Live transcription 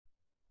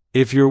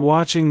If you're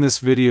watching this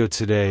video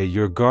today,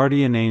 your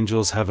guardian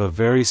angels have a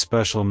very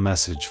special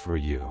message for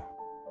you.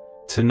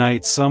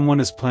 Tonight,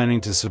 someone is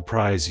planning to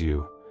surprise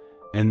you,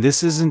 and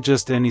this isn't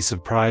just any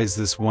surprise.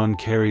 This one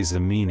carries a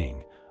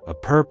meaning, a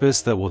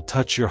purpose that will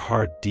touch your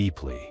heart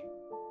deeply.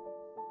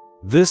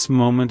 This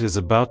moment is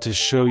about to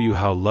show you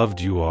how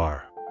loved you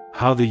are,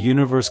 how the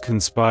universe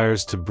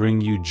conspires to bring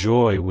you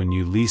joy when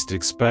you least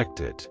expect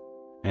it,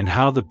 and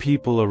how the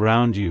people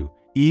around you,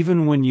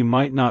 even when you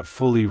might not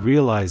fully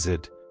realize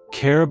it,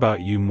 care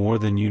about you more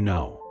than you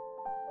know.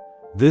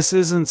 This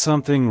isn't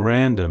something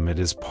random, it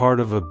is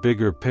part of a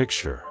bigger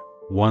picture,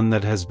 one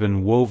that has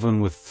been woven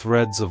with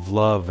threads of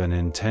love and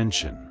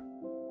intention.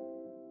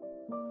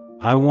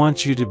 I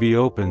want you to be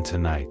open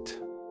tonight.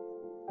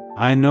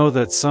 I know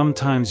that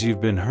sometimes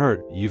you've been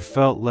hurt, you've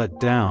felt let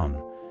down,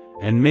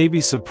 and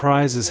maybe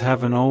surprises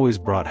haven't always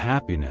brought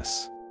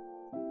happiness.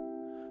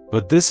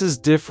 But this is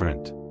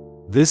different.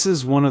 This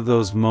is one of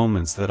those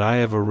moments that I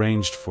have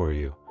arranged for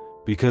you,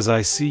 because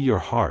I see your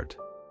heart,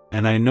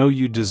 and I know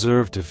you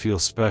deserve to feel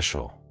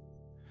special.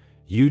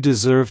 You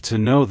deserve to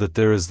know that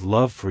there is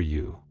love for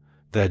you,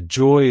 that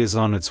joy is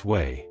on its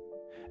way,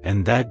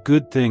 and that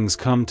good things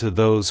come to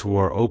those who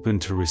are open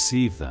to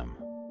receive them.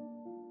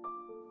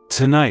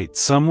 Tonight,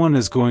 someone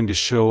is going to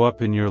show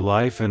up in your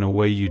life in a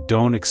way you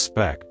don't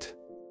expect.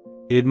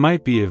 It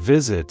might be a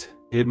visit,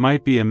 it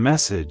might be a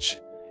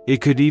message,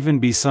 it could even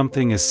be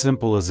something as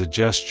simple as a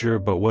gesture,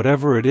 but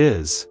whatever it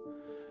is,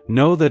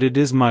 know that it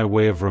is my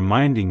way of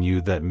reminding you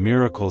that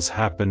miracles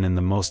happen in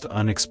the most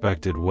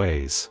unexpected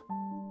ways.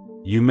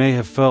 You may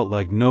have felt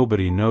like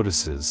nobody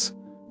notices,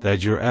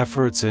 that your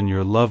efforts and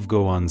your love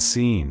go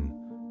unseen,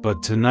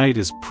 but tonight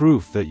is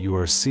proof that you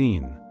are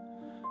seen,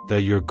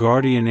 that your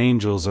guardian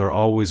angels are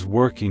always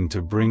working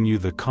to bring you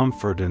the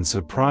comfort and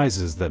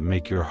surprises that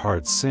make your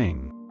heart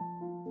sing.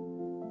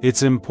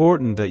 It's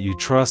important that you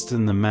trust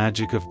in the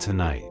magic of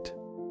tonight.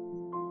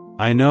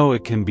 I know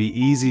it can be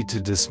easy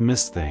to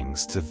dismiss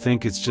things, to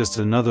think it's just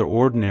another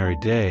ordinary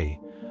day,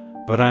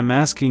 but I'm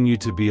asking you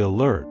to be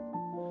alert,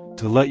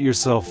 to let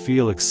yourself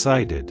feel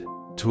excited,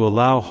 to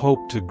allow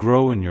hope to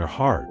grow in your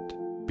heart,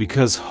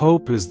 because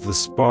hope is the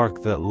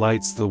spark that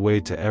lights the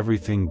way to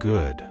everything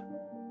good.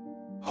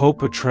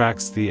 Hope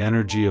attracts the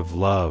energy of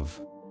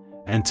love,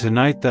 and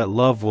tonight that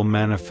love will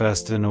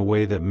manifest in a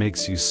way that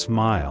makes you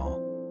smile,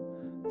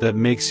 that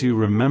makes you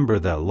remember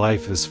that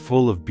life is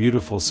full of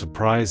beautiful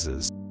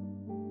surprises.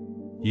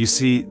 You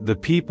see, the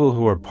people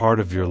who are part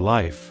of your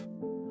life,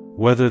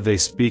 whether they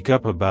speak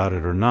up about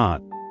it or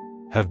not,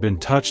 have been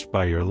touched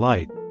by your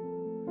light.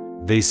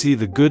 They see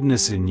the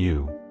goodness in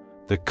you,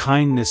 the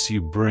kindness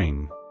you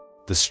bring,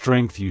 the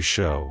strength you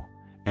show,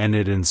 and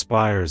it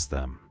inspires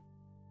them.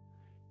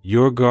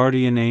 Your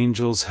guardian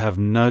angels have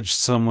nudged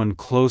someone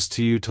close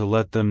to you to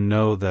let them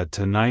know that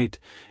tonight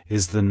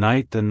is the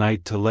night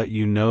to let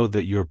you know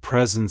that your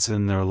presence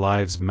in their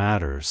lives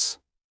matters.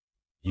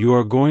 You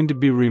are going to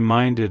be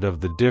reminded of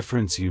the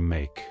difference you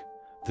make,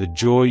 the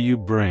joy you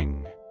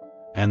bring,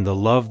 and the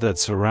love that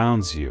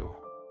surrounds you.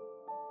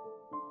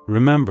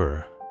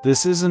 Remember,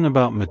 this isn't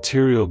about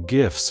material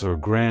gifts or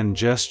grand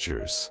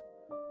gestures.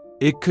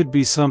 It could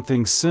be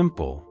something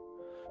simple,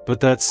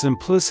 but that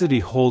simplicity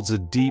holds a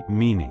deep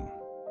meaning.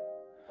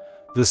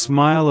 The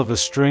smile of a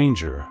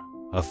stranger,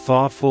 a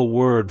thoughtful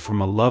word from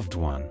a loved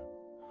one,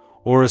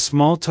 or a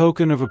small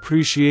token of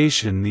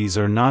appreciation. These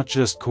are not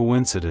just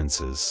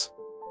coincidences.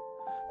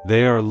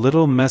 They are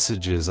little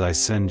messages I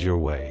send your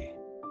way,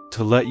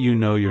 to let you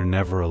know you're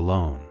never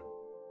alone,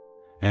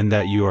 and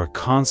that you are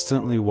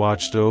constantly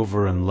watched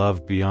over and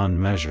loved beyond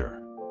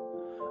measure.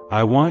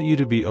 I want you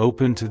to be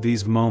open to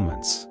these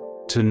moments,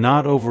 to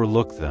not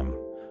overlook them,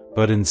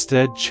 but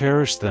instead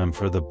cherish them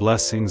for the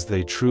blessings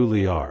they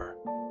truly are.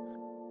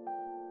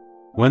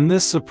 When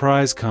this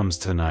surprise comes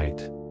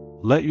tonight,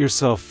 let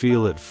yourself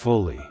feel it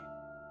fully.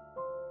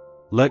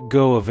 Let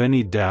go of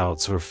any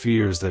doubts or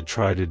fears that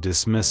try to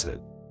dismiss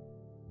it.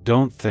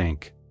 Don't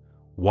think,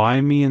 "Why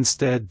me?"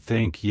 Instead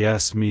think,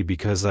 "Yes, me,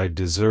 because I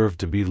deserve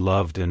to be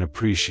loved and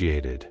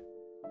appreciated."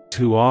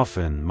 Too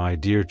often, my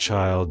dear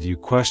child, you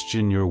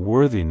question your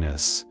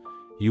worthiness.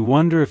 You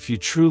wonder if you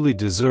truly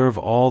deserve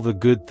all the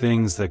good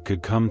things that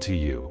could come to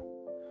you.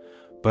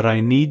 But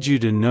I need you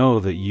to know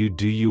that you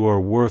do. You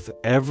are worth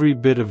every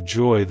bit of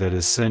joy that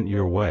is sent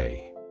your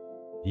way.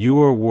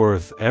 You are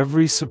worth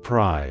every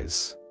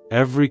surprise,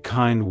 every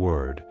kind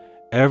word,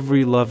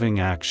 every loving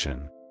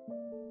action.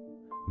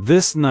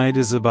 This night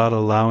is about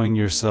allowing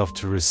yourself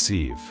to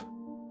receive.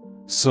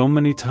 So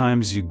many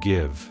times you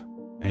give,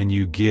 and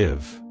you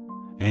give,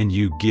 and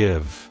you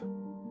give,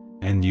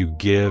 and you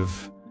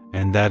give,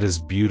 and that is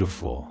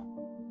beautiful.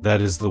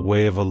 That is the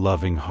way of a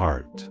loving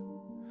heart.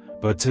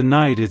 But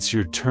tonight it's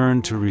your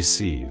turn to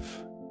receive.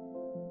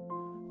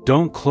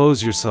 Don't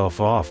close yourself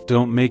off,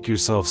 don't make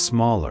yourself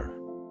smaller.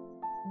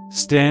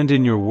 Stand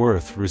in your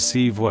worth,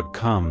 receive what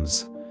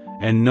comes,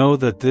 and know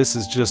that this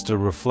is just a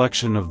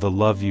reflection of the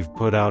love you've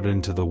put out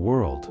into the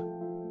world.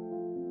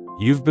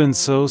 You've been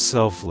so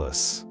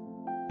selfless,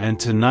 And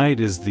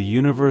tonight is the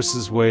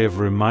universe's way of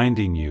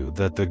reminding you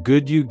that the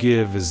good you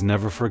give is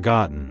never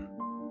forgotten.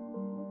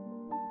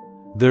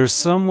 There's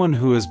someone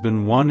who has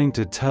been wanting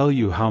to tell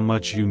you how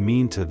much you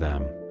mean to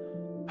them,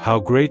 how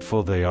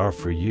grateful they are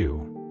for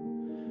you.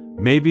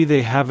 Maybe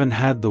they haven't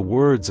had the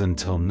words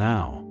until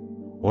now,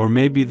 or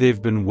maybe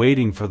they've been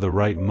waiting for the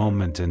right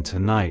moment, and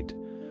tonight,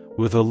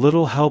 with a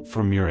little help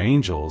from your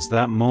angels,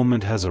 that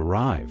moment has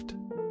arrived.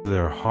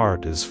 Their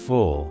heart is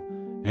full,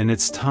 and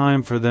it's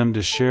time for them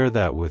to share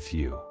that with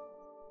you.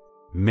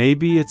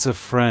 Maybe it's a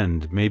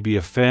friend, maybe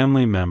a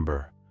family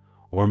member,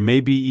 or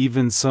maybe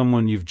even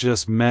someone you've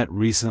just met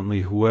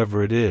recently.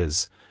 Whoever it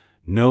is,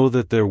 know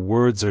that their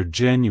words are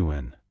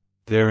genuine,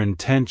 their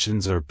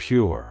intentions are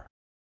pure.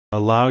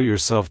 Allow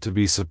yourself to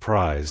be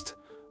surprised,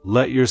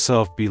 let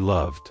yourself be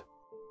loved.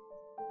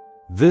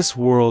 This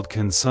world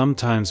can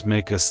sometimes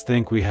make us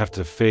think we have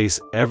to face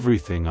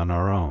everything on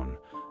our own,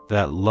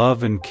 that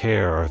love and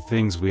care are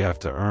things we have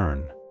to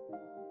earn.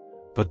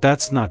 But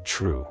that's not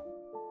true.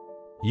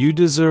 You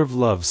deserve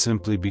love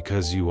simply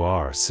because you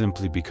are,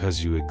 simply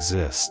because you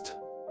exist.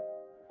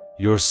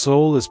 Your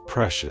soul is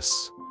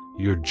precious,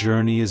 your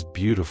journey is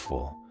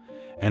beautiful,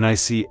 and I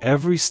see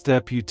every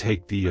step you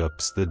take, the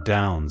ups, the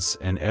downs,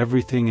 and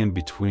everything in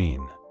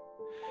between.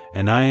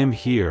 And I am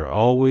here,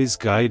 always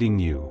guiding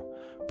you,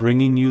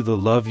 bringing you the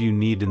love you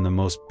need in the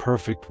most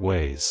perfect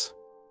ways.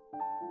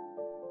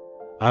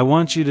 I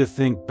want you to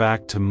think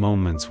back to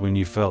moments when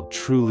you felt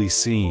truly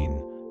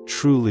seen,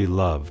 truly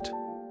loved.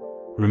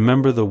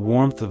 Remember the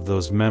warmth of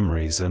those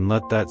memories and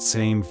let that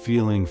same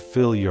feeling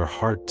fill your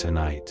heart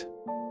tonight.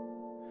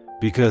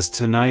 Because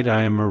tonight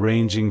I am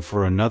arranging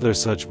for another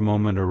such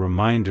moment, a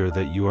reminder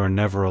that you are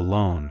never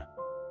alone.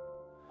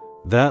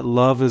 That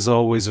love is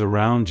always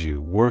around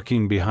you,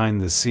 working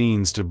behind the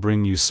scenes to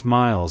bring you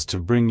smiles, to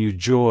bring you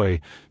joy,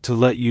 to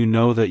let you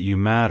know that you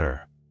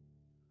matter.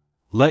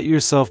 Let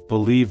yourself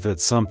believe that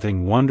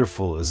something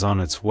wonderful is on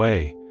its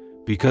way,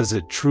 because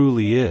it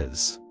truly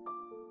is.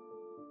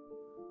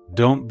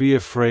 Don't be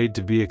afraid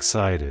to be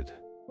excited.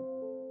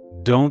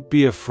 Don't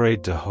be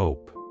afraid to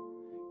hope.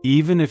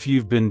 Even if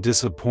you've been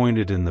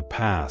disappointed in the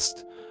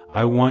past,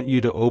 I want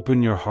you to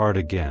open your heart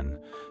again,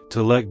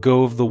 to let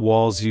go of the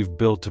walls you've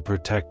built to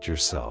protect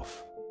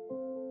yourself.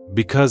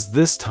 Because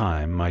this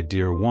time, my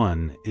dear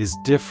one, is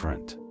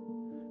different.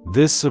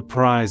 This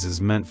surprise is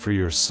meant for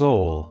your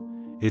soul,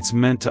 it's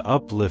meant to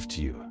uplift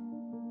you,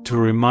 to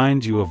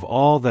remind you of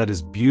all that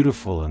is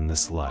beautiful in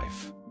this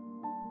life.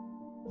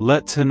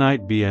 Let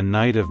tonight be a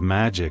night of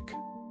magic.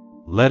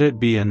 Let it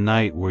be a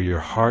night where your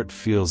heart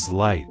feels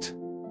light,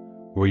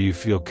 where you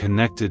feel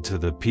connected to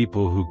the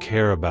people who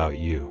care about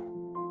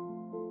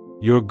you.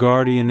 Your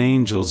guardian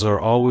angels are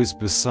always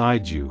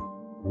beside you,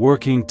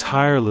 working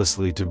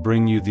tirelessly to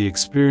bring you the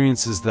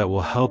experiences that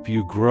will help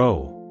you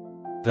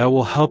grow, that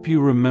will help you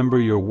remember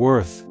your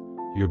worth,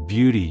 your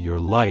beauty, your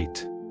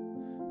light.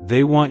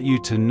 They want you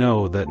to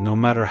know that no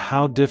matter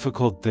how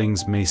difficult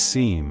things may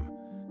seem,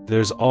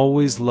 there's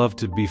always love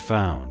to be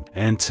found,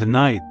 and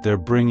tonight they're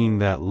bringing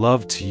that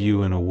love to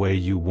you in a way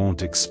you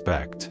won't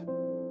expect.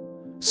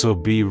 So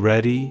be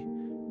ready,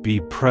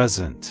 be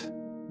present,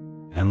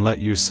 and let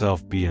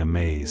yourself be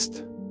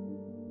amazed.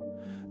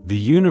 The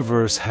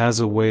universe has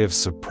a way of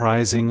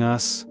surprising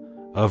us,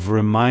 of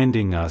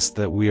reminding us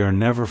that we are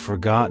never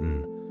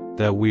forgotten,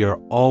 that we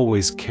are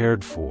always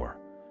cared for.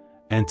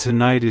 And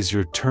tonight is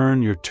your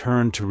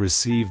turn to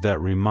receive that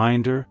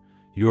reminder,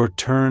 your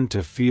turn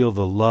to feel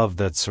the love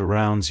that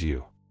surrounds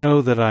you.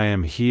 Know that I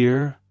am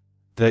here,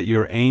 that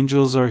your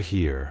angels are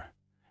here,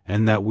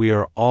 and that we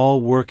are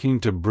all working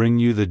to bring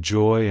you the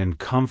joy and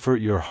comfort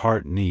your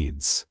heart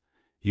needs.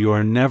 You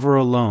are never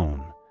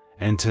alone,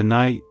 and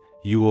tonight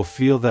you will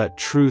feel that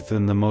truth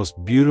in the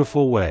most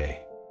beautiful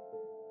way.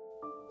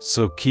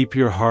 So keep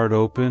your heart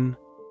open,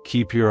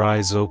 keep your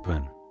eyes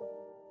open,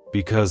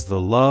 because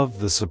the love,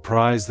 the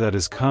surprise that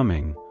is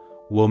coming,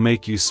 will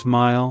make you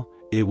smile,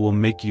 it will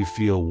make you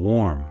feel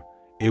warm,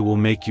 it will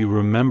make you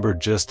remember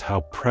just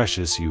how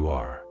precious you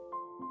are.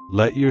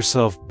 Let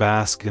yourself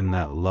bask in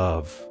that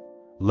love.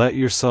 Let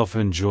yourself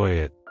enjoy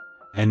it,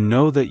 and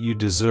know that you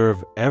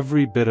deserve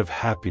every bit of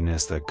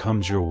happiness that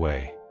comes your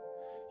way.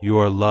 You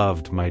are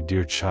loved, my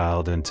dear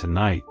child, and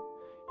tonight,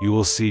 you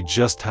will see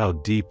just how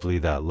deeply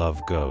that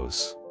love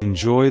goes.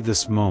 Enjoy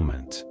this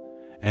moment,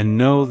 and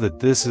know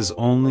that this is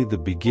only the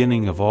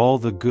beginning of all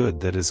the good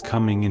that is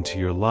coming into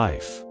your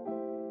life.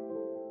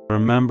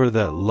 Remember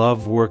that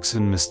love works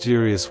in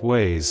mysterious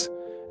ways,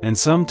 and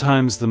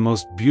sometimes the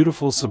most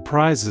beautiful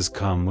surprises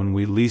come when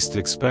we least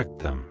expect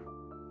them.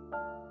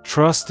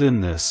 Trust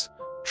in this,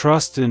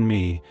 trust in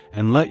me,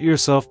 and let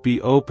yourself be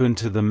open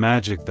to the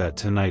magic that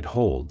tonight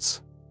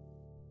holds.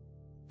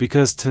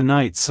 Because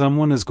tonight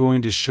someone is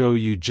going to show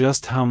you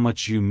just how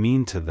much you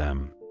mean to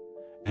them,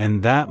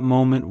 and that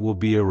moment will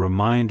be a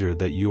reminder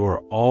that you are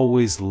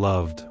always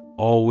loved,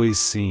 always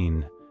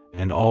seen,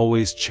 and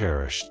always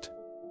cherished.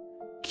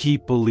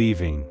 Keep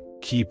believing,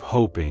 keep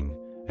hoping,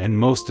 and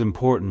most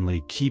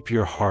importantly, keep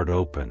your heart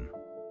open.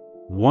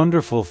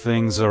 Wonderful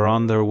things are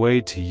on their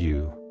way to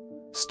you,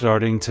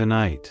 starting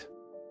tonight.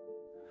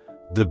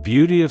 The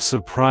beauty of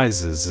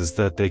surprises is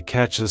that they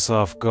catch us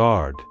off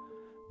guard.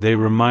 They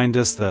remind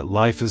us that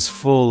life is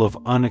full of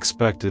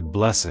unexpected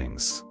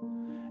blessings.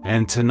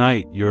 And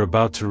tonight you're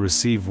about to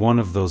receive one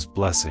of those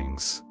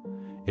blessings.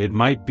 It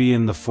might be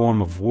in the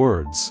form of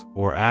words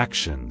or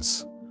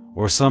actions,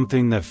 or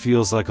something that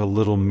feels like a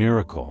little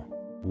miracle.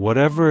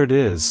 Whatever it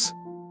is,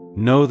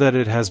 know that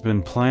it has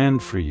been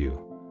planned for you,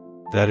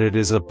 that it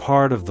is a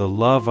part of the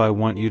love I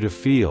want you to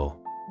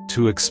feel,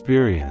 to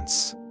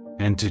experience,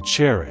 and to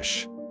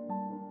cherish.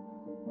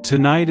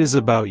 Tonight is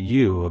about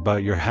you,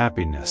 about your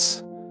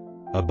happiness,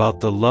 about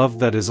the love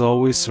that is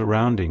always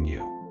surrounding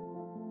you.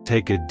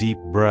 Take a deep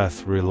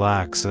breath,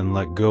 relax, and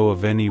let go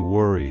of any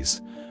worries,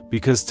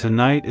 because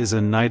tonight is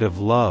a night of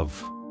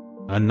love,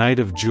 a night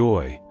of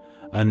joy,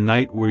 a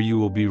night where you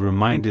will be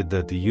reminded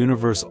that the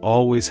universe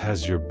always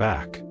has your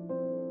back.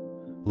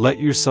 Let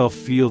yourself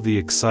feel the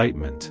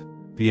excitement,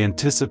 the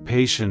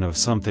anticipation of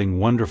something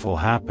wonderful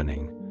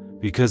happening,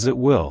 because it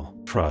will.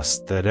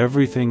 Trust that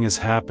everything is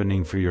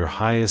happening for your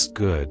highest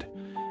good,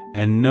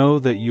 and know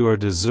that you are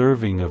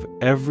deserving of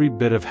every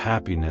bit of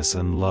happiness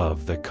and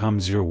love that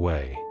comes your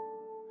way.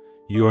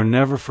 You are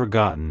never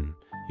forgotten,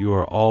 you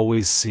are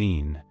always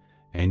seen,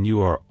 and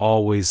you are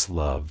always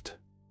loved.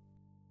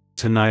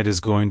 Tonight is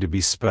going to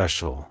be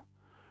special.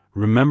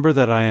 Remember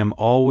that I am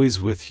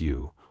always with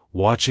you,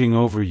 watching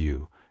over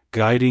you,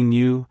 guiding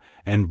you,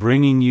 and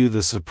bringing you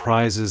the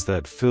surprises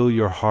that fill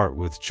your heart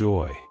with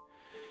joy.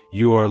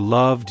 You are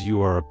loved,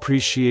 you are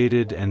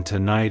appreciated, and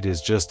tonight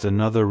is just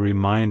another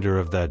reminder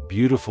of that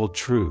beautiful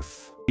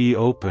truth. Be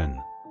open,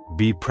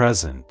 be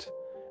present,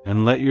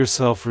 and let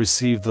yourself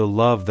receive the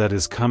love that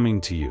is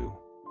coming to you.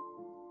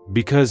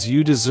 Because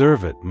you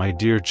deserve it, my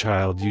dear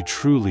child, you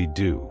truly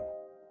do.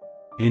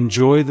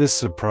 Enjoy this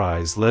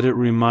surprise, let it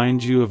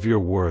remind you of your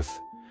worth,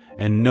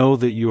 and know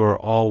that you are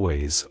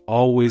always,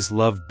 always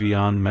loved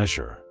beyond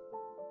measure.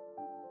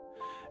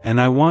 And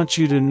I want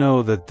you to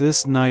know that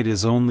this night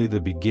is only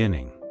the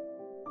beginning.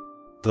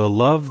 The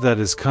love that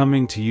is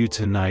coming to you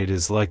tonight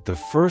is like the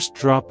first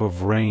drop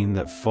of rain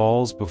that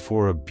falls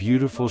before a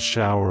beautiful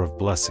shower of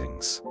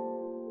blessings.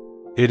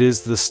 It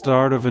is the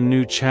start of a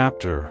new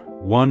chapter,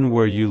 one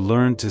where you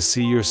learn to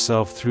see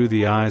yourself through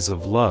the eyes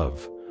of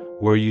love,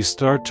 where you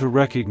start to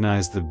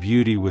recognize the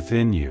beauty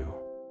within you.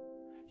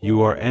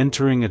 You are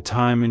entering a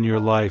time in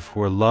your life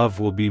where love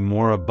will be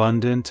more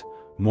abundant,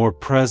 more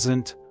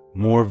present,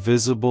 more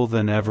visible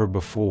than ever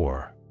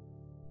before.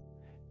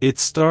 It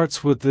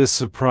starts with this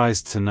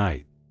surprise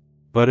tonight.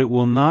 But it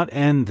will not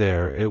end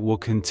there, it will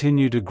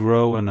continue to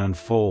grow and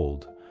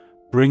unfold,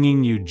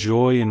 bringing you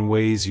joy in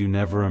ways you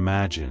never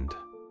imagined.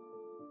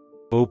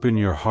 Open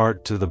your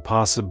heart to the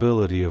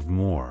possibility of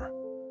more.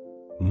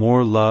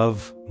 More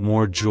love,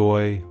 more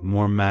joy,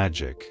 more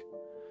magic.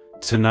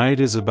 Tonight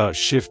is about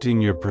shifting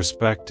your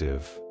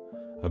perspective,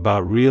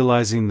 about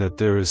realizing that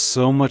there is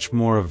so much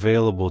more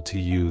available to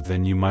you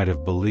than you might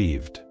have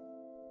believed.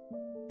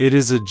 It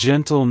is a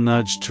gentle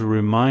nudge to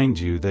remind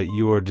you that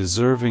you are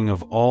deserving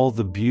of all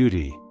the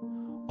beauty,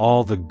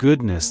 all the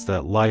goodness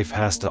that life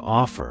has to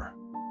offer.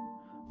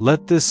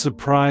 Let this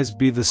surprise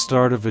be the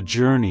start of a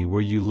journey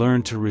where you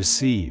learn to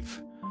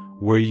receive,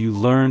 where you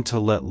learn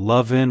to let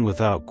love in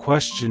without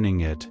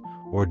questioning it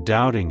or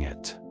doubting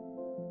it.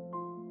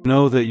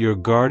 Know that your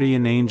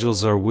guardian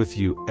angels are with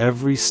you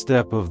every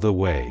step of the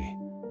way,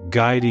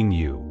 guiding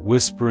you,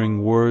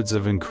 whispering words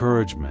of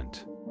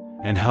encouragement,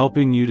 and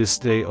helping you to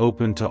stay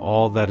open to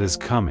all that is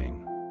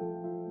coming.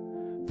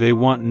 They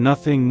want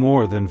nothing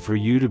more than for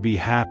you to be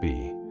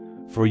happy,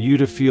 for you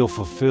to feel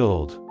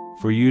fulfilled,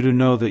 for you to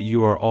know that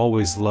you are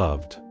always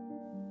loved.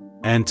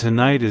 And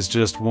tonight is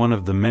just one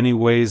of the many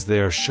ways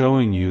they are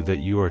showing you that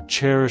you are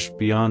cherished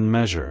beyond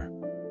measure.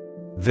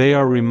 They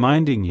are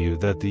reminding you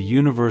that the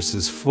universe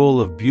is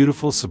full of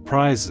beautiful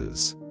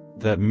surprises,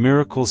 that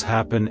miracles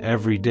happen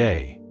every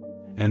day,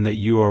 and that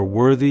you are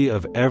worthy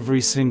of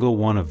every single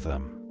one of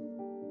them.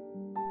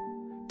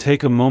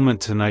 Take a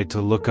moment tonight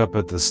to look up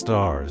at the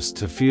stars,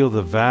 to feel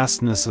the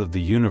vastness of the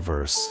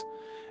universe,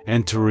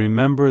 and to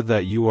remember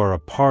that you are a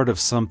part of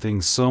something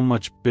so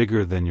much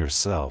bigger than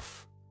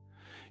yourself.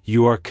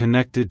 You are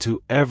connected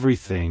to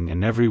everything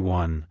and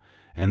everyone,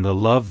 and the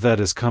love that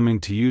is coming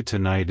to you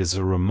tonight is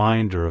a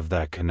reminder of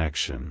that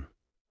connection.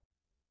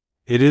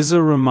 It is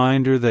a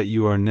reminder that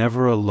you are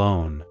never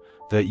alone,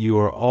 that you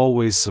are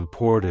always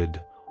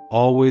supported,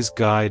 always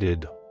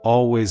guided,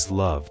 always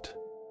loved.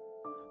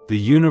 The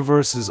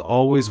universe is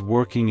always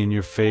working in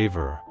your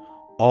favor,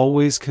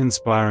 always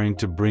conspiring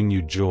to bring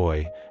you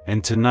joy,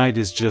 and tonight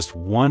is just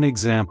one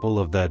example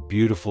of that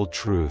beautiful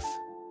truth.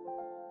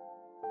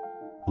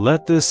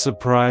 Let this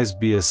surprise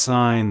be a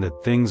sign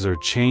that things are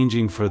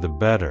changing for the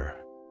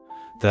better,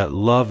 that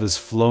love is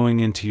flowing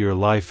into your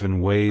life in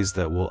ways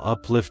that will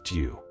uplift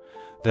you,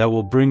 that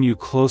will bring you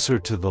closer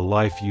to the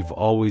life you've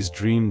always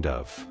dreamed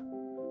of.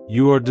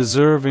 You are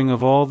deserving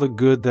of all the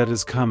good that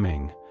is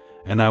coming,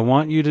 and I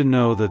want you to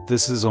know that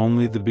this is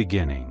only the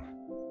beginning.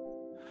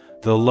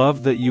 The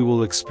love that you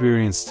will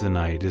experience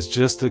tonight is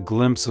just a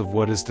glimpse of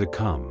what is to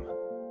come.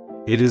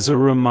 It is a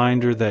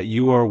reminder that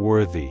you are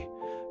worthy,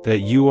 that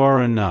you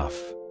are enough,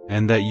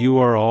 and that you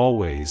are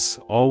always,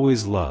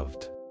 always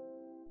loved.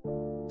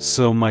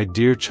 So my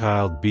dear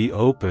child, be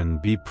open,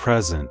 be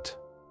present,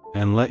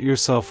 and let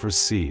yourself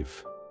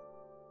receive.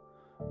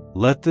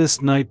 Let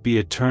this night be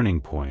a turning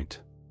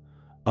point,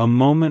 a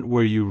moment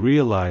where you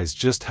realize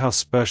just how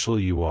special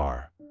you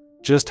are,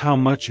 just how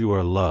much you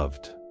are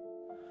loved.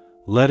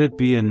 Let it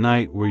be a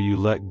night where you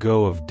let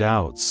go of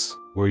doubts,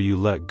 where you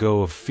let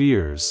go of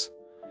fears,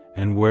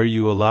 and where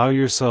you allow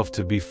yourself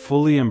to be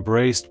fully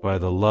embraced by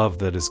the love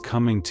that is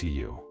coming to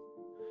you.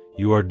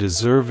 You are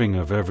deserving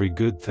of every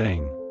good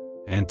thing,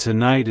 and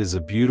tonight is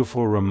a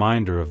beautiful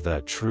reminder of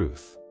that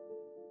truth.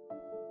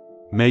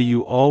 May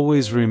you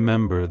always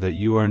remember that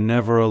you are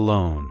never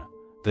alone,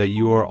 that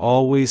you are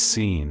always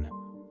seen,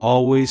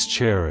 always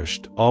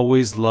cherished,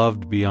 always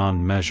loved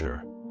beyond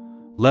measure.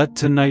 Let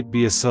tonight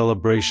be a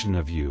celebration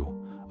of you,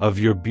 of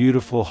your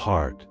beautiful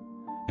heart,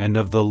 and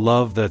of the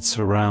love that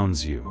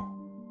surrounds you.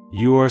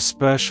 You are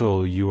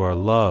special, you are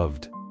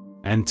loved,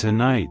 and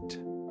tonight,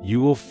 you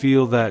will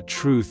feel that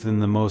truth in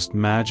the most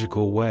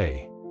magical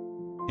way.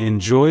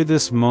 Enjoy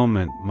this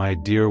moment, my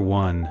dear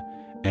one,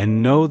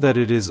 and know that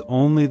it is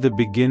only the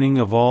beginning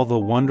of all the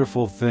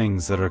wonderful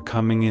things that are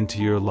coming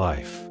into your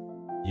life.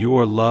 You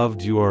are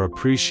loved, you are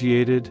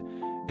appreciated,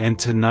 and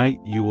tonight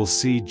you will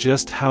see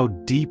just how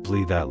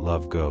deeply that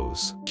love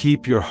goes.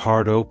 Keep your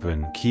heart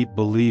open, keep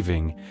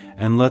believing,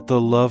 and let the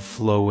love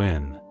flow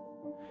in.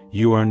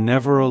 You are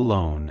never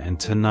alone, and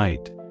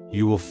tonight,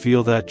 you will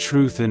feel that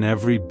truth in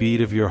every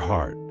beat of your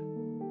heart.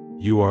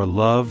 You are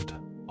loved,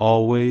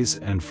 always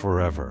and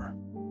forever.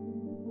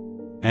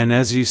 And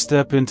as you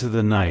step into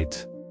the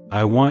night,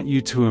 I want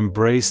you to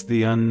embrace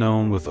the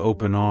unknown with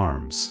open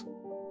arms.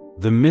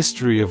 The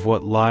mystery of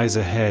what lies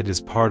ahead is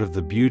part of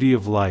the beauty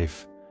of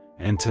life,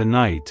 and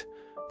tonight,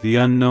 the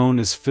unknown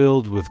is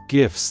filled with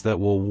gifts that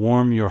will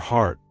warm your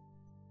heart.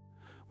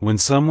 When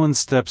someone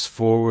steps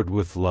forward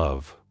with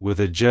love, with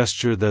a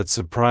gesture that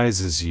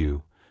surprises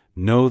you,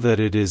 know that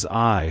it is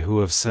I who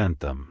have sent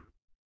them.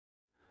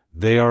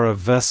 They are a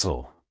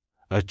vessel,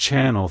 a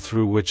channel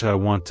through which I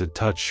want to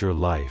touch your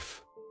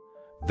life.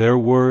 Their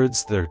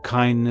words, their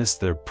kindness,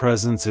 their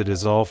presence, it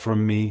is all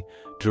from me,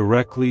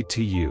 directly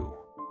to you.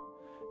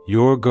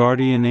 Your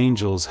guardian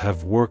angels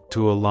have worked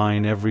to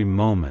align every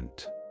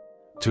moment,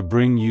 to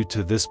bring you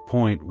to this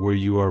point where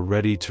you are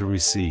ready to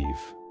receive.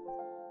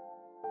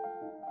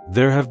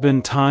 There have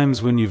been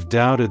times when you've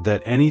doubted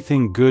that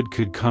anything good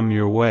could come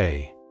your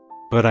way,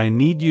 but I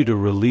need you to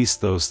release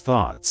those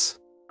thoughts.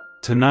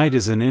 Tonight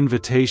is an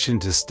invitation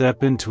to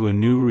step into a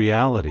new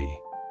reality,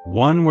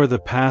 one where the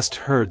past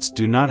hurts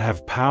do not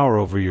have power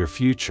over your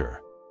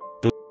future.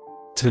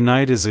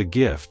 Tonight is a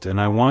gift, and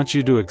I want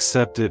you to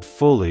accept it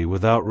fully,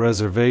 without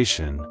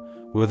reservation,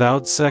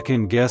 without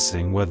second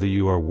guessing whether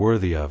you are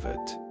worthy of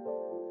it.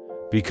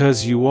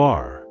 Because you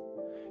are.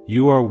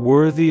 You are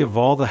worthy of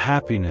all the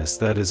happiness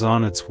that is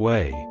on its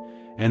way,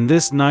 and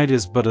this night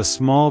is but a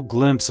small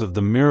glimpse of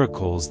the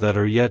miracles that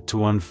are yet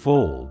to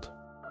unfold.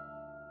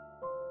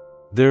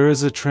 There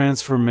is a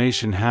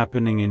transformation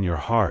happening in your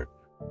heart,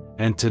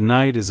 and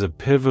tonight is a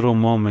pivotal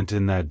moment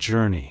in that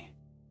journey.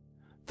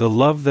 The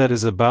love that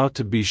is about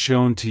to be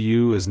shown to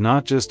you is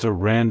not just a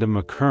random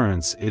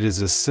occurrence, it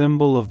is a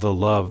symbol of the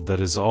love that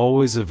is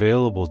always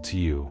available to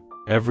you,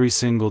 every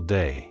single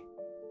day.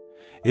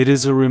 It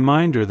is a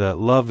reminder that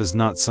love is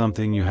not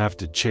something you have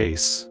to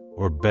chase,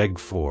 or beg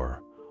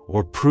for,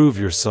 or prove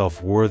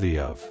yourself worthy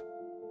of.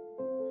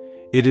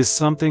 It is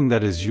something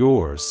that is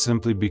yours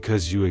simply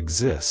because you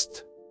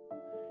exist.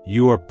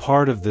 You are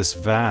part of this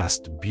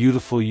vast,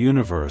 beautiful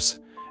universe,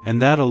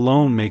 and that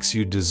alone makes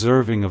you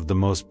deserving of the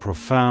most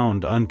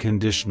profound,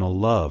 unconditional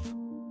love.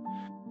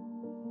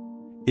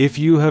 If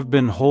you have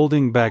been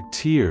holding back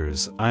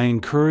tears, I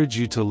encourage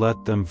you to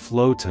let them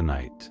flow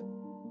tonight.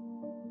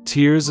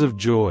 Tears of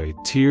joy,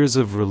 tears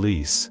of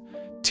release,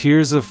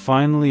 tears of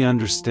finally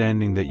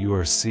understanding that you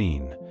are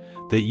seen,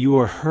 that you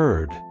are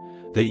heard,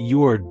 that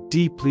you are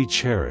deeply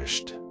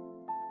cherished.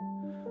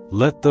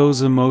 Let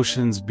those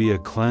emotions be a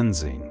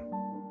cleansing,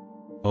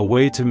 a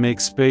way to make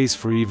space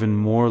for even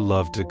more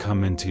love to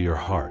come into your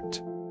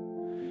heart.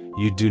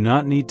 You do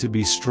not need to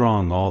be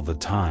strong all the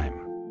time.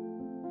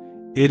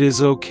 It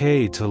is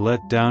okay to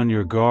let down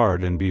your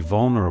guard and be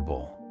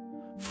vulnerable.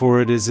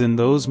 For it is in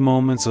those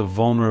moments of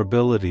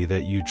vulnerability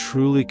that you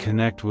truly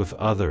connect with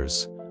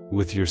others,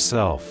 with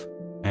yourself,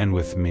 and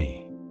with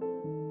me.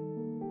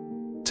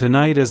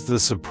 Tonight, as the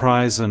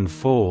surprise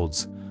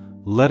unfolds,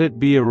 let it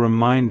be a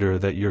reminder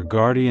that your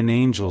guardian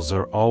angels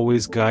are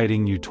always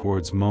guiding you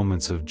towards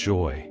moments of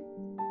joy.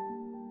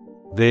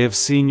 They have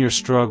seen your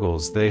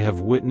struggles, they have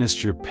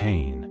witnessed your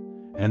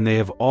pain, and they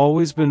have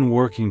always been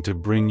working to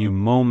bring you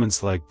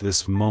moments like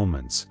this,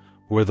 moments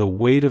where the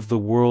weight of the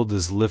world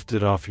is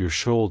lifted off your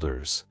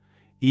shoulders,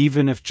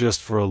 even if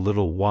just for a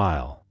little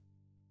while.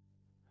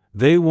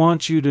 They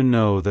want you to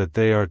know that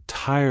they are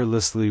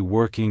tirelessly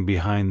working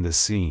behind the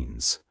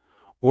scenes,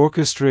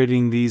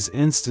 orchestrating these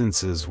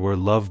instances where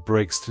love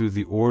breaks through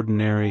the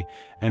ordinary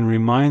and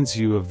reminds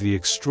you of the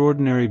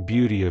extraordinary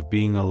beauty of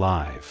being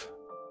alive.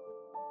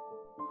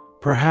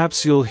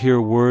 Perhaps you'll hear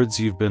words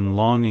you've been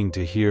longing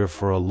to hear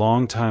for a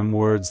long time,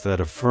 words that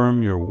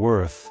affirm your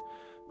worth,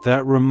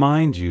 that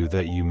remind you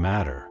that you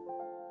matter.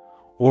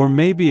 Or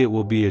maybe it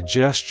will be a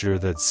gesture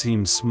that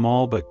seems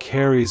small but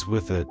carries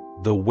with it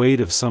the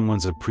weight of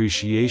someone's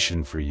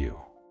appreciation for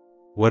you.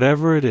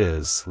 Whatever it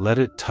is, let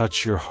it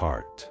touch your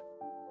heart.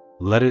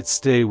 Let it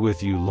stay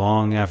with you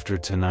long after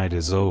tonight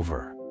is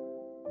over.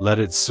 Let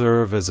it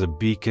serve as a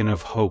beacon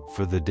of hope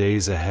for the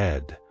days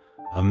ahead,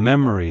 a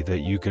memory that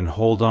you can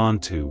hold on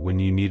to when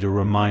you need a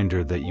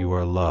reminder that you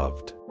are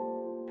loved.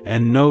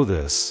 And know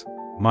this,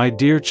 my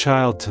dear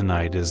child,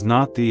 tonight is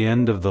not the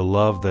end of the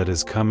love that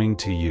is coming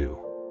to you.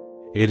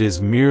 It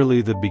is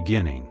merely the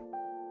beginning.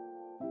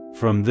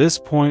 From this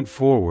point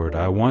forward,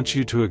 I want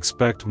you to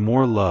expect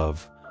more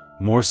love,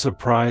 more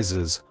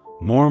surprises,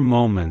 more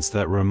moments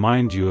that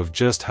remind you of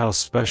just how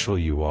special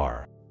you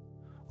are.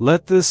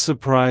 Let this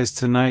surprise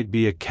tonight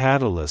be a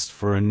catalyst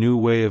for a new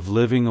way of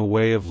living, a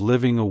way of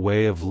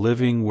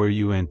living where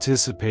you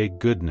anticipate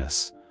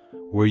goodness,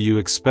 where you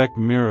expect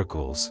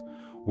miracles,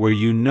 where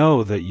you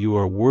know that you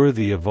are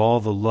worthy of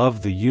all the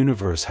love the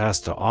universe has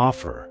to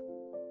offer.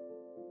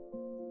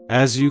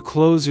 As you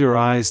close your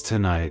eyes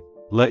tonight,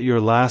 let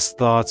your last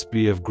thoughts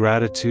be of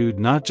gratitude,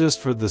 not just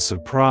for the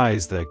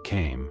surprise that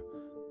came,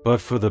 but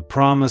for the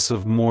promise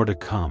of more to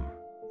come.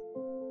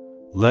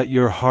 Let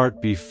your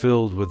heart be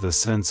filled with a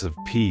sense of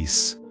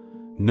peace,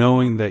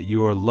 knowing that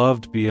you are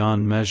loved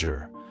beyond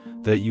measure,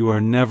 that you are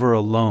never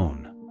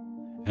alone,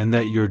 and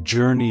that your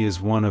journey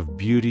is one of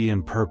beauty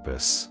and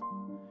purpose.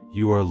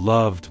 You are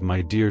loved,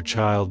 my dear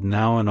child,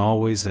 now and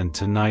always, and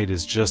tonight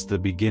is just the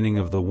beginning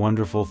of the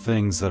wonderful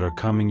things that are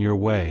coming your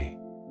way.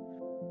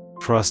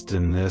 Trust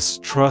in this,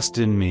 trust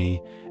in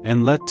me,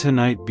 and let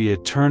tonight be a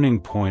turning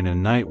point, a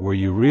night where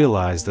you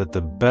realize that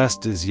the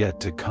best is yet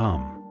to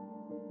come.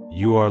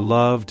 You are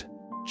loved,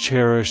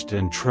 cherished,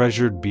 and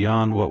treasured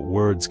beyond what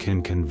words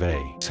can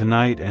convey.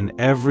 Tonight and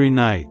every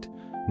night,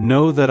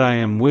 know that I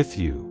am with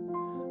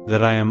you,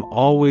 that I am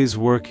always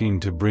working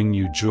to bring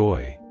you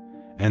joy,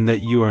 and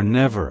that you are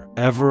never,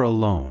 ever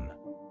alone.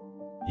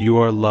 You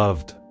are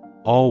loved,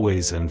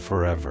 always and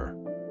forever.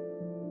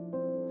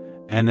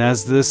 And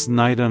as this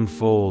night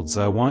unfolds,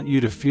 I want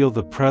you to feel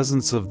the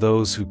presence of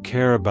those who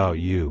care about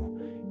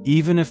you,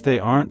 even if they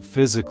aren't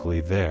physically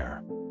there.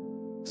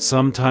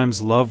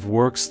 Sometimes love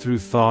works through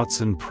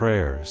thoughts and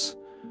prayers,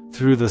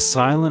 through the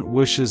silent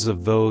wishes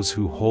of those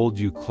who hold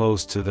you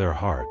close to their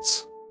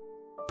hearts.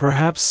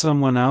 Perhaps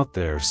someone out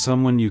there,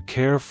 someone you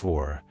care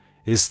for,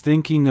 is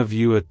thinking of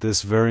you at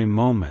this very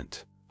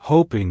moment,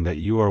 hoping that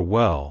you are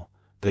well,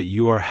 that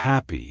you are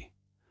happy.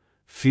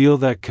 Feel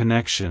that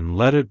connection,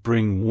 let it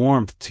bring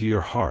warmth to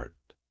your heart,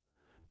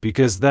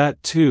 because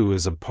that too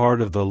is a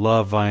part of the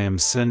love I am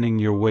sending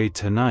your way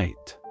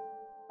tonight.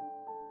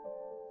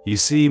 You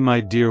see,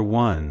 my dear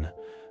one,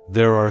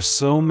 there are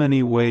so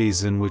many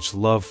ways in which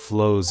love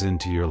flows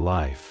into your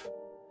life.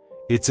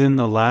 It's in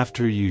the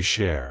laughter you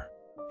share,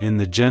 in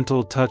the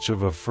gentle touch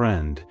of a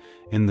friend,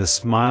 in the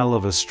smile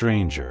of a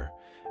stranger,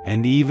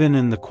 and even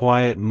in the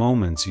quiet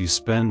moments you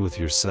spend with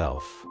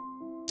yourself.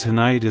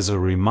 Tonight is a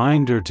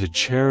reminder to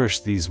cherish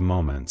these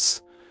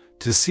moments,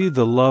 to see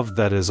the love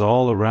that is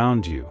all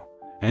around you,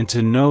 and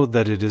to know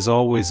that it is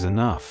always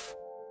enough.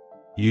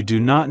 You do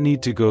not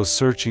need to go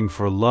searching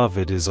for love,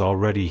 it is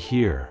already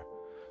here,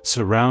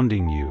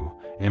 surrounding you,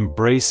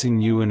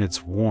 embracing you in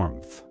its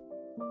warmth.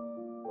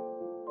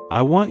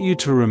 I want you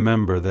to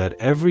remember that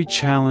every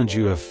challenge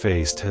you have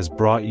faced has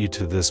brought you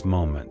to this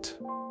moment.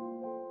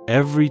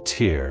 Every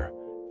tear,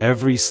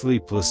 every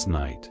sleepless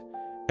night,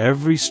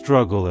 every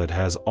struggle, it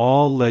has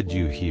all led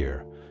you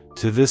here,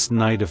 to this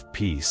night of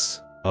peace,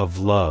 of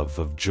love,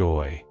 of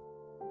joy.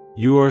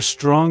 You are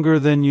stronger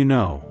than you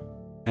know,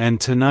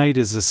 and tonight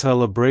is a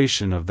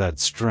celebration of that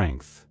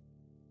strength.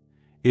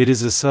 It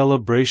is a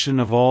celebration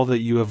of all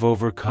that you have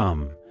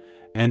overcome,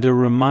 and a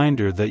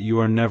reminder that you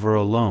are never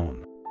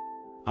alone.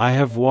 I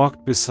have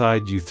walked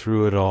beside you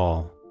through it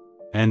all,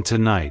 and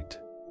tonight,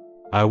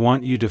 I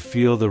want you to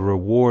feel the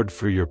reward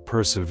for your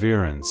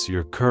perseverance,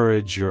 your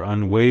courage, your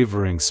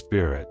unwavering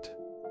spirit.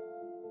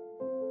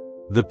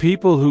 The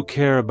people who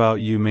care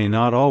about you may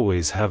not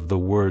always have the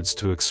words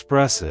to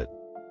express it,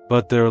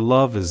 but their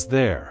love is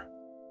there.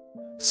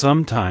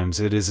 Sometimes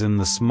it is in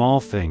the small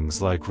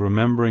things, like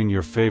remembering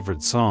your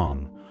favorite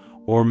song,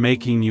 or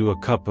making you a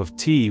cup of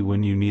tea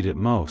when you need it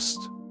most.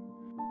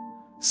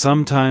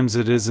 Sometimes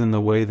it is in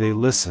the way they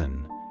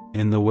listen,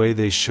 in the way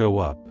they show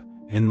up,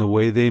 in the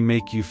way they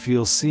make you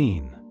feel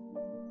seen.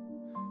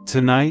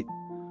 Tonight,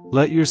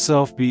 let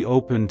yourself be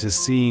open to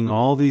seeing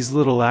all these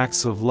little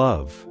acts of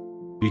love,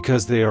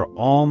 because they are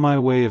all my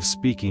way of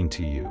speaking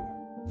to you.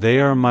 They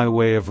are my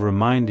way of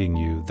reminding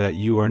you that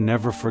you are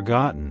never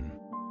forgotten.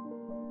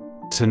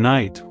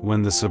 Tonight,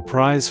 when the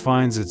surprise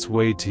finds its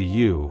way to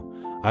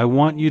you, I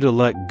want you to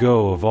let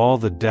go of all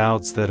the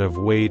doubts that have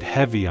weighed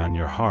heavy on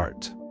your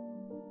heart.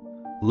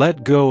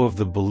 Let go of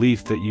the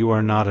belief that you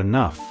are not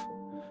enough,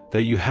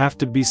 that you have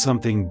to be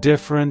something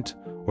different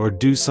or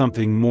do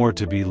something more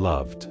to be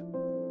loved.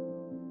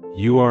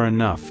 You are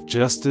enough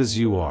just as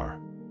you are.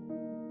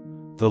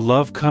 The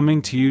love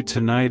coming to you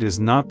tonight is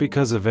not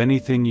because of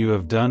anything you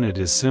have done, it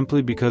is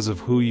simply because of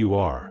who you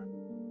are.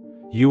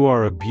 You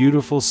are a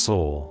beautiful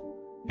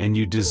soul, and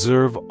you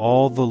deserve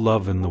all the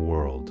love in the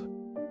world.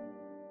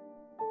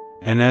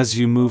 And as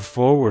you move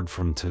forward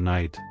from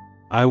tonight,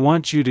 I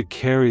want you to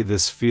carry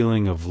this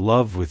feeling of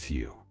love with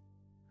you.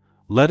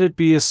 Let it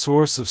be a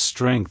source of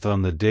strength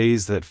on the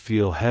days that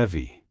feel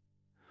heavy.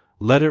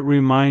 Let it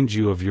remind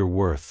you of your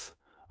worth,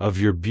 of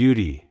your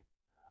beauty,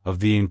 of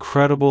the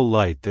incredible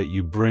light that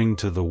you bring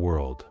to the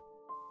world.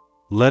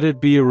 Let it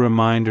be a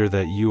reminder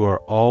that you are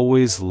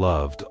always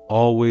loved,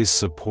 always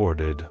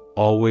supported,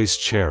 always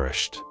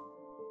cherished.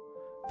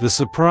 The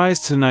surprise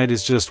tonight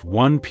is just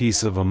one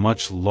piece of a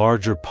much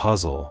larger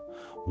puzzle,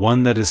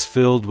 one that is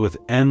filled with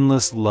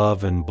endless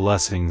love and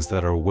blessings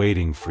that are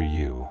waiting for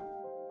you.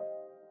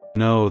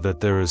 Know that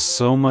there is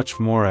so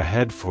much more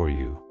ahead for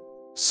you,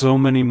 so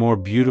many more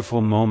beautiful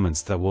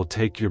moments that will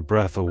take your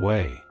breath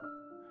away.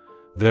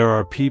 There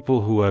are people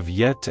who have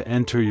yet to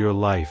enter your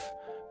life,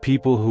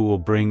 people who will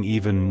bring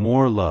even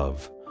more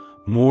love,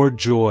 more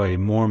joy,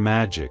 more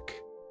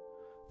magic.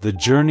 The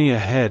journey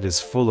ahead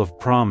is full of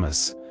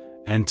promise,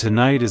 and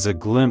tonight is a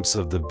glimpse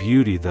of the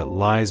beauty that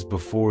lies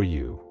before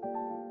you.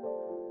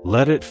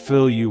 Let it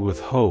fill you with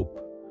hope.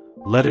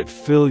 Let it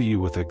fill you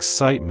with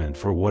excitement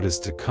for what is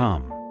to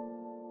come.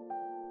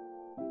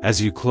 As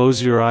you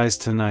close your eyes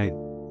tonight,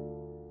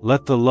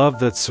 let the love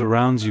that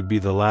surrounds you be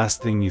the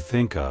last thing you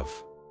think of.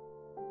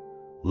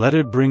 Let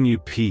it bring you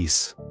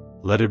peace.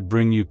 Let it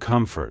bring you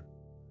comfort.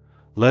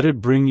 Let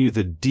it bring you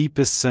the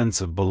deepest sense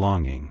of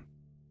belonging.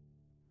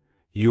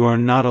 You are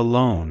not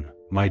alone,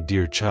 my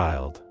dear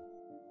child.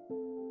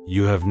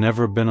 You have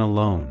never been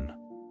alone.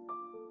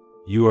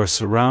 You are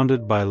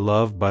surrounded by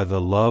love, by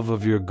the love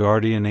of your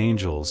guardian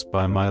angels,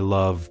 by my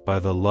love, by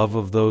the love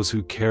of those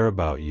who care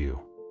about you.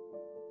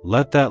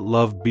 Let that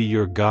love be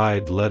your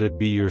guide. Let it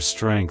be your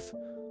strength.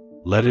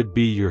 Let it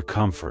be your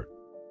comfort.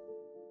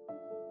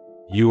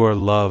 You are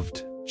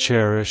loved,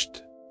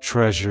 cherished,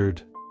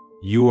 treasured.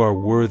 You are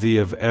worthy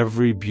of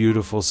every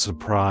beautiful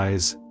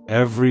surprise,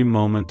 every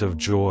moment of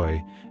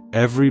joy,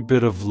 every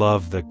bit of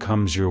love that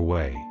comes your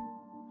way.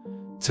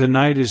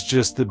 Tonight is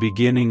just the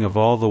beginning of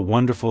all the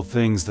wonderful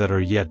things that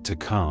are yet to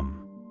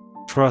come.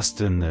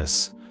 Trust in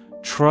this,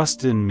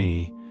 trust in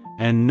me,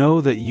 and know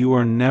that you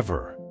are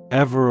never,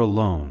 ever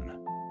alone.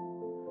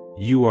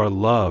 You are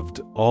loved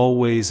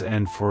always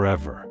and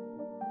forever.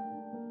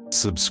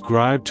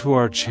 Subscribe to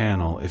our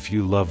channel if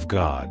you love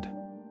God.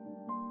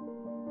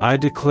 I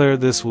declare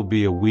this will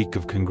be a week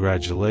of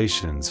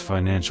congratulations,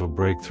 financial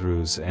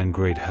breakthroughs, and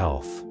great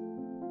health.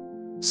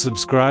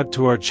 Subscribe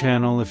to our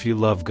channel if you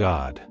love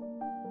God.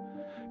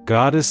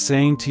 God is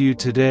saying to you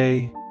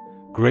today,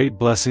 great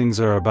blessings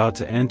are about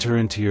to enter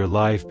into your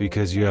life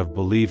because you have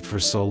believed for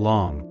so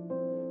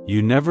long.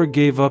 You never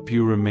gave up,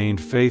 you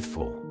remained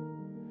faithful.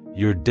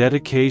 Your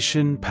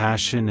dedication,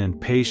 passion,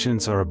 and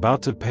patience are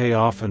about to pay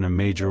off in a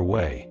major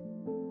way.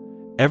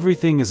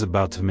 Everything is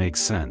about to make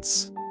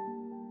sense.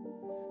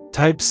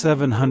 Type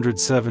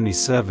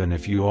 777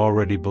 if you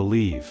already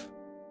believe.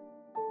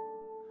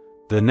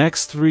 The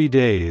next 3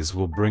 days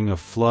will bring a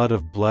flood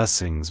of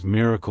blessings,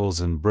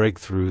 miracles, and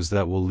breakthroughs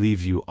that will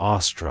leave you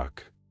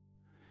awestruck.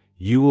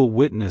 You will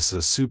witness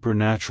a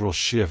supernatural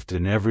shift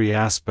in every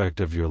aspect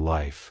of your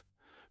life,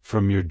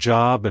 from your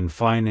job and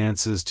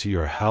finances to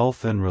your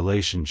health and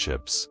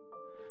relationships.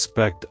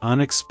 Expect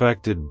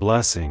unexpected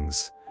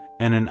blessings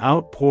and an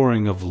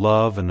outpouring of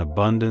love and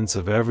abundance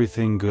of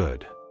everything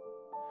good.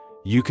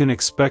 You can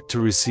expect to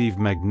receive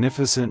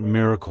magnificent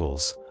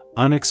miracles,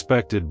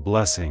 unexpected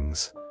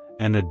blessings,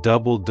 and a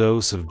double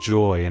dose of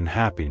joy and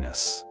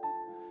happiness.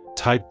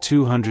 Type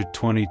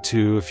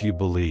 222 if you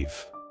believe.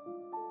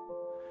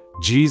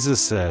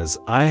 Jesus says,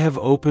 I have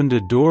opened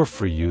a door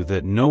for you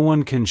that no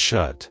one can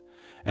shut,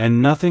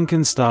 and nothing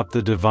can stop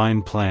the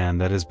divine plan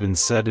that has been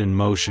set in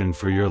motion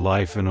for your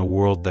life in a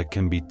world that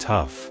can be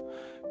tough.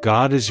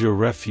 God is your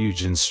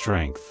refuge and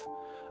strength,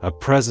 a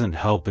present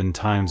help in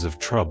times of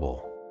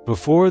trouble.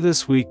 Before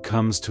this week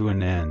comes to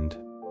an end,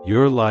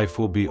 your life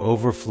will be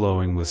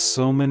overflowing with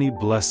so many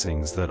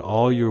blessings that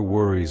all your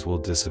worries will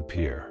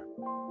disappear.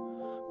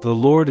 The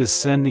Lord is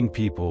sending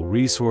people,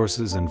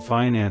 resources, and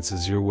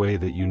finances your way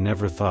that you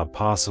never thought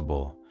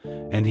possible,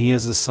 and He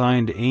has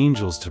assigned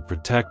angels to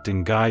protect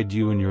and guide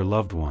you and your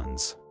loved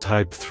ones.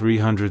 Type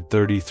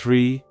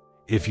 333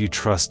 if you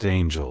trust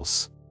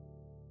angels.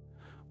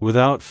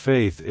 Without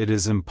faith it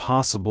is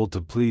impossible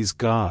to please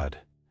God,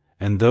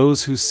 and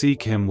those who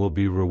seek Him will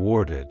be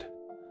rewarded.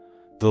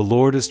 The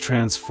Lord is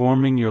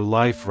transforming your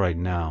life right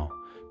now,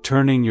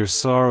 turning your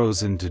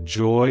sorrows into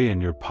joy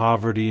and your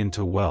poverty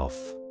into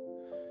wealth.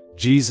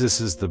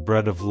 Jesus is the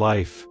bread of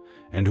life,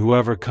 and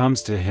whoever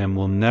comes to Him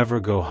will never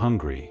go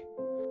hungry.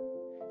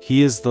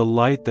 He is the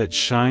light that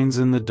shines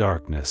in the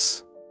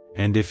darkness,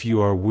 and if you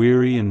are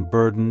weary and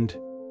burdened,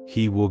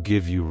 He will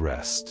give you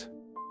rest.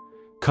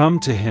 Come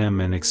to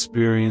Him and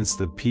experience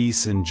the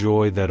peace and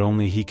joy that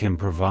only He can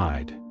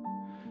provide.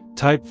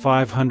 Type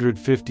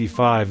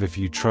 555 if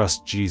you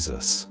trust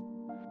Jesus.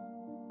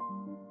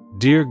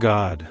 Dear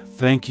God,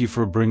 thank you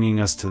for bringing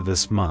us to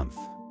this month.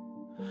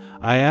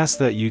 I ask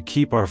that you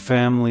keep our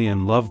family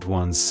and loved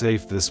ones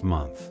safe this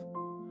month.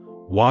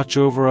 Watch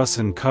over us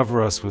and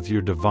cover us with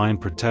your divine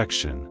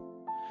protection.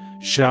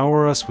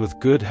 Shower us with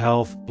good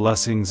health,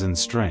 blessings, and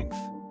strength.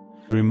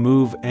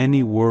 Remove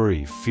any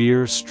worry,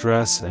 fear,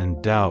 stress,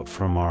 and doubt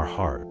from our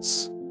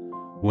hearts.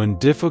 When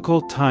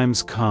difficult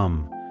times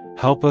come,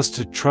 help us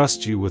to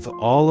trust you with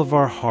all of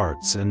our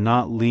hearts and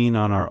not lean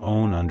on our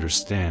own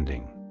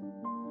understanding.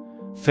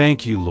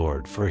 Thank you,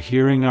 Lord, for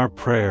hearing our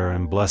prayer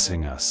and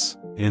blessing us.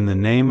 In the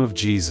name of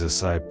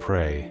Jesus I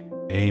pray,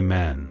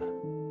 Amen.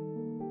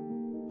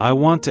 I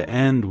want to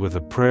end with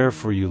a prayer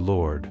for you,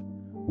 Lord.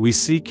 We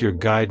seek your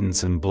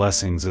guidance and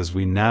blessings as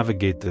we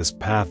navigate this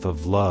path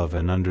of love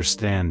and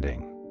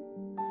understanding.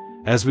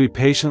 As we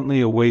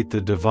patiently await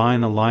the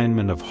divine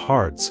alignment of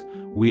hearts,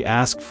 we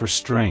ask for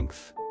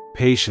strength,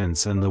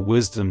 patience, and the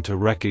wisdom to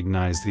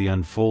recognize the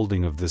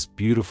unfolding of this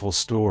beautiful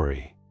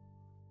story.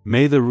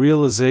 May the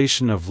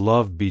realization of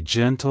love be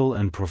gentle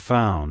and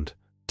profound,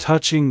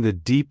 touching the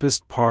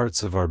deepest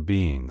parts of our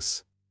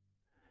beings.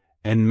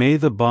 And may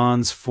the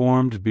bonds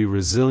formed be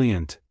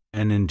resilient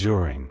and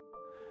enduring.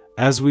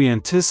 As we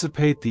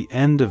anticipate the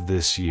end of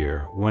this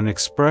year, when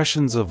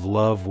expressions of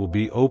love will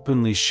be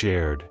openly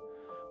shared,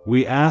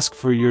 we ask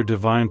for your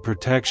divine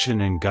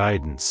protection and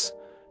guidance,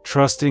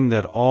 trusting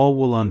that all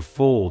will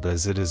unfold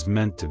as it is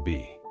meant to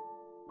be.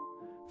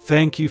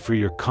 Thank you for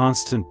your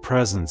constant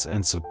presence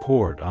and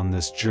support on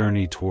this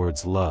journey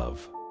towards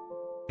love.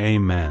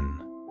 Amen.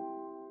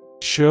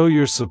 Show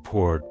your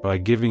support by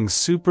giving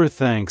super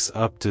thanks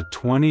up to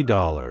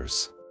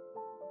 $20.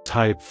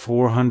 Type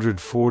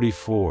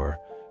 444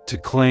 to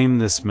claim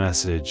this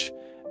message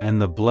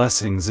and the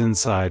blessings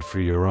inside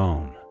for your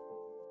own.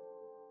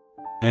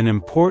 An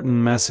important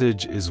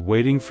message is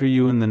waiting for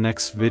you in the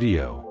next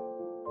video,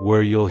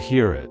 where you'll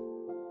hear it.